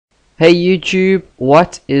Hey YouTube,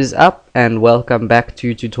 what is up, and welcome back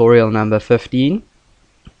to tutorial number 15.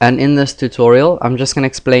 And in this tutorial I'm just going to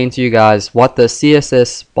explain to you guys what the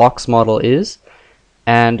CSS box model is,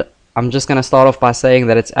 and I'm just going to start off by saying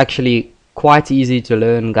that it's actually quite easy to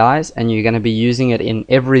learn, guys, and you're going to be using it in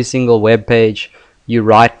every single web page you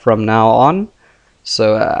write from now on.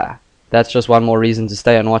 So that's just one more reason to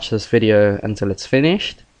stay and watch this video until it's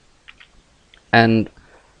finished. And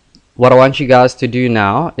what I want you guys to do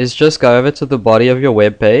now is just go over to the body of your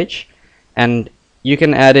web page, and you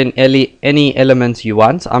can add in any element you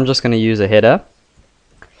want. I'm just going to use a header,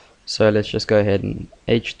 so let's just go ahead and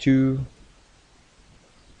H2,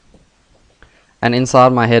 and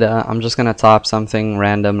inside my header I'm just going to type something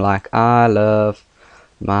random like I love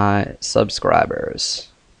my subscribers,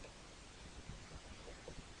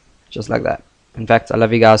 just like that. In fact, I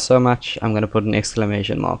love you guys so much I'm going to put an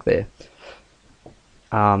exclamation mark there.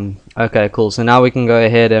 Okay, cool. So now we can go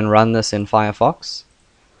ahead and run this in Firefox.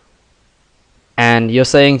 And you're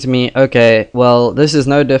saying to me, okay, well, this is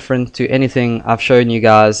no different to anything I've shown you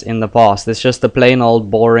guys in the past. It's just a plain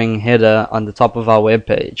old boring header on the top of our web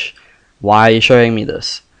page. Why are you showing me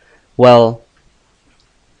this? Well,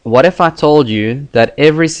 what if I told you that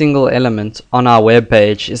every single element on our web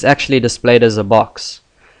page is actually displayed as a box?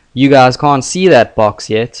 You guys can't see that box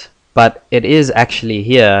yet, but it is actually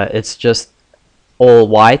here. It's just all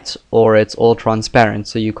white, or it's all transparent,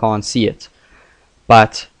 so you can't see it.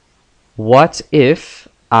 But what if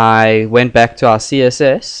I went back to our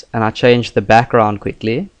CSS and I changed the background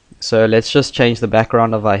quickly? So let's just change the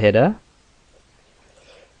background of our header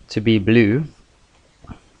to be blue.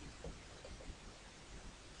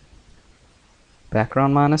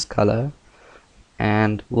 Background minus color,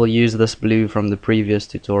 and we'll use this blue from the previous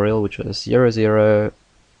tutorial, which was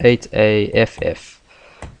 008AFF.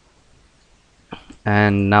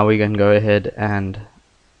 And now we can go ahead and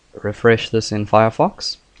refresh this in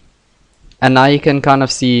Firefox, and now you can kind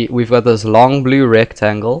of see we've got this long blue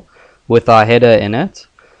rectangle with our header in it.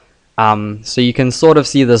 So you can sort of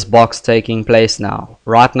see this box taking place now.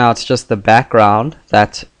 Right now it's just the background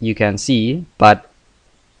that you can see, but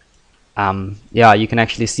yeah, you can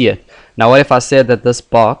actually see it. Now what if I said that this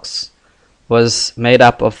box was made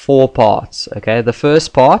up of 4 parts? Okay, the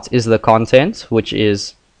first part is the content, which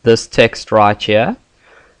is this text right here.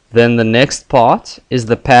 Then the next part is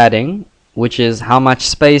the padding, which is how much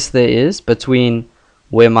space there is between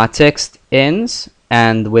where my text ends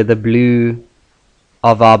and where the blue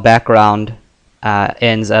of our background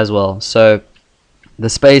ends as well. So the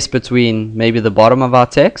space between maybe the bottom of our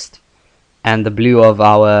text and the blue of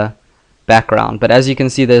our background. But as you can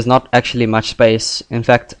see, there's not actually much space. In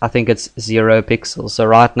fact, I think it's 0 pixels. So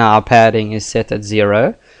right now our padding is set at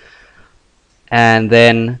 0. And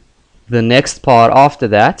then the next part after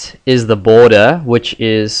that is the border, which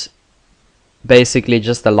is basically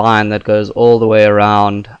just a line that goes all the way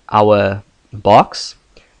around our box.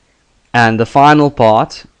 And the final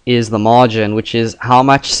part is the margin, which is how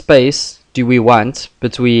much space do we want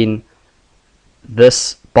between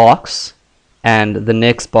this box and the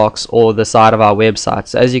next box or the side of our website.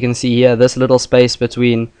 So as you can see here, this little space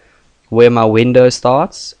between where my window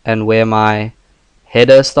starts and where my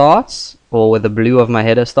header starts, or where the blue of my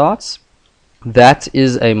header starts, that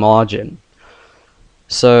is a margin.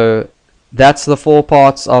 So that's the 4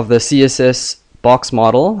 parts of the CSS box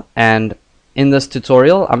model, and in this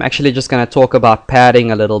tutorial I'm actually just going to talk about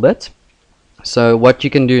padding a little bit. So what you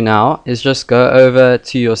can do now is just go over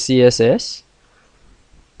to your CSS.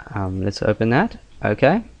 Let's open that.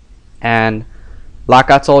 Okay, and like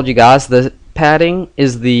I told you guys, the padding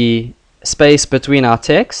is the space between our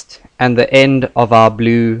text and the end of our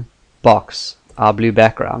blue box, our blue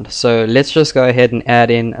background. So let's just go ahead and add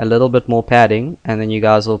in a little bit more padding, and then you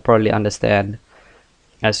guys will probably understand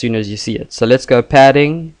as soon as you see it. So let's go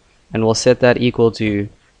padding, and we'll set that equal to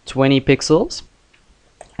 20 pixels.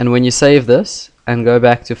 And when you save this and go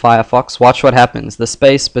back to Firefox, watch what happens. The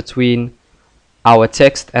space between our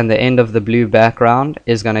text and the end of the blue background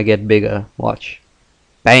is going to get bigger. Watch.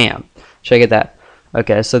 Bam! Check it that.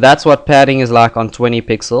 Okay, so that's what padding is like on 20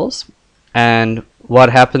 pixels. And what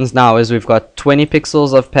happens now is we've got 20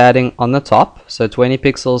 pixels of padding on the top, so 20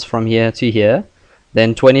 pixels from here to here,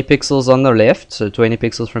 then 20 pixels on the left, so 20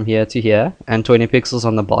 pixels from here to here, and 20 pixels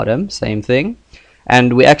on the bottom, same thing.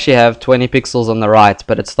 And we actually have 20 pixels on the right,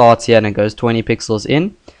 but it starts here and it goes 20 pixels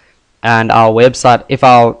in. And our website, if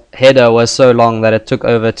our header was so long that it took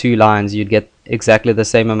over 2 lines, you'd get exactly the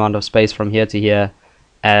same amount of space from here to here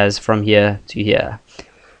as from here to here.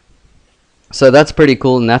 So that's pretty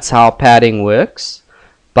cool, and that's how padding works.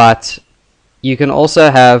 But you can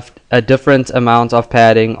also have a different amount of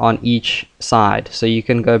padding on each side. So you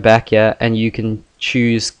can go back here and you can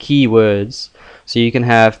choose keywords. So you can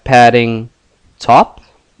have padding top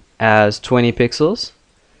as 20 pixels.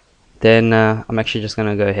 Then I'm actually just going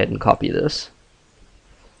to go ahead and copy this.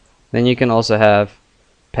 Then you can also have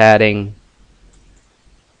padding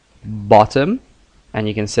bottom, and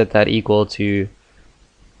you can set that equal to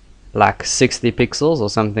like 60 pixels or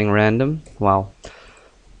something random. Wow.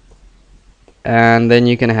 And then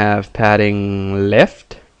you can have padding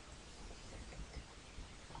left,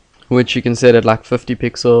 which you can set at like 50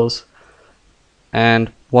 pixels.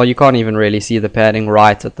 And well, you can't even really see the padding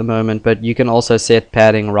right at the moment, but you can also set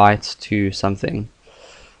padding right to something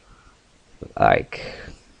like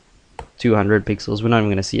 200 pixels. We're not even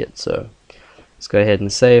going to see it, so let's go ahead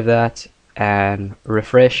and save that and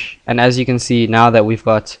refresh. And as you can see, now that we've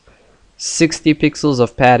got 60 pixels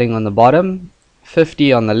of padding on the bottom,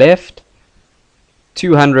 50 on the left,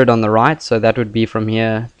 200 on the right, so that would be from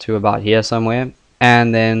here to about here somewhere.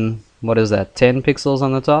 And then what is that, 10 pixels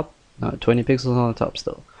on the top? No, 20 pixels on the top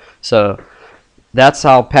still. So that's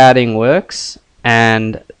how padding works,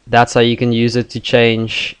 and that's how you can use it to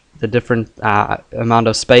change the different amount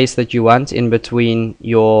of space that you want in between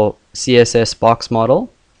your CSS box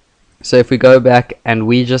model. So if we go back and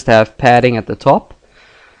we just have padding at the top,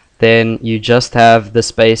 then you just have the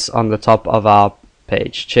space on the top of our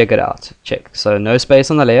page. Check it out. Check. So no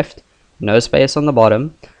space on the left, no space on the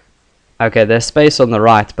bottom. Okay, there's space on the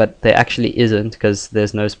right, but there actually isn't because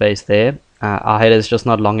there's no space there. Our header is just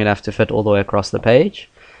not long enough to fit all the way across the page.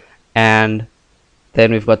 And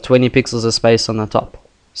then we've got 20 pixels of space on the top.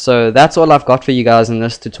 So that's all I've got for you guys in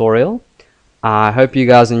this tutorial. I hope you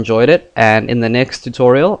guys enjoyed it, and in the next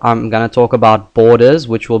tutorial I'm going to talk about borders,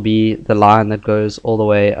 which will be the line that goes all the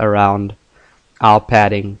way around our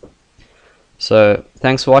padding. So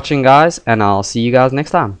thanks for watching, guys, and I'll see you guys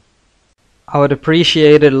next time. I would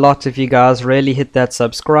appreciate it a lot if you guys really hit that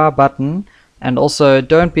subscribe button, and also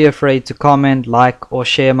don't be afraid to comment, like, or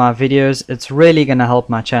share my videos. It's really going to help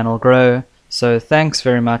my channel grow. So thanks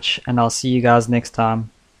very much, and I'll see you guys next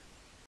time.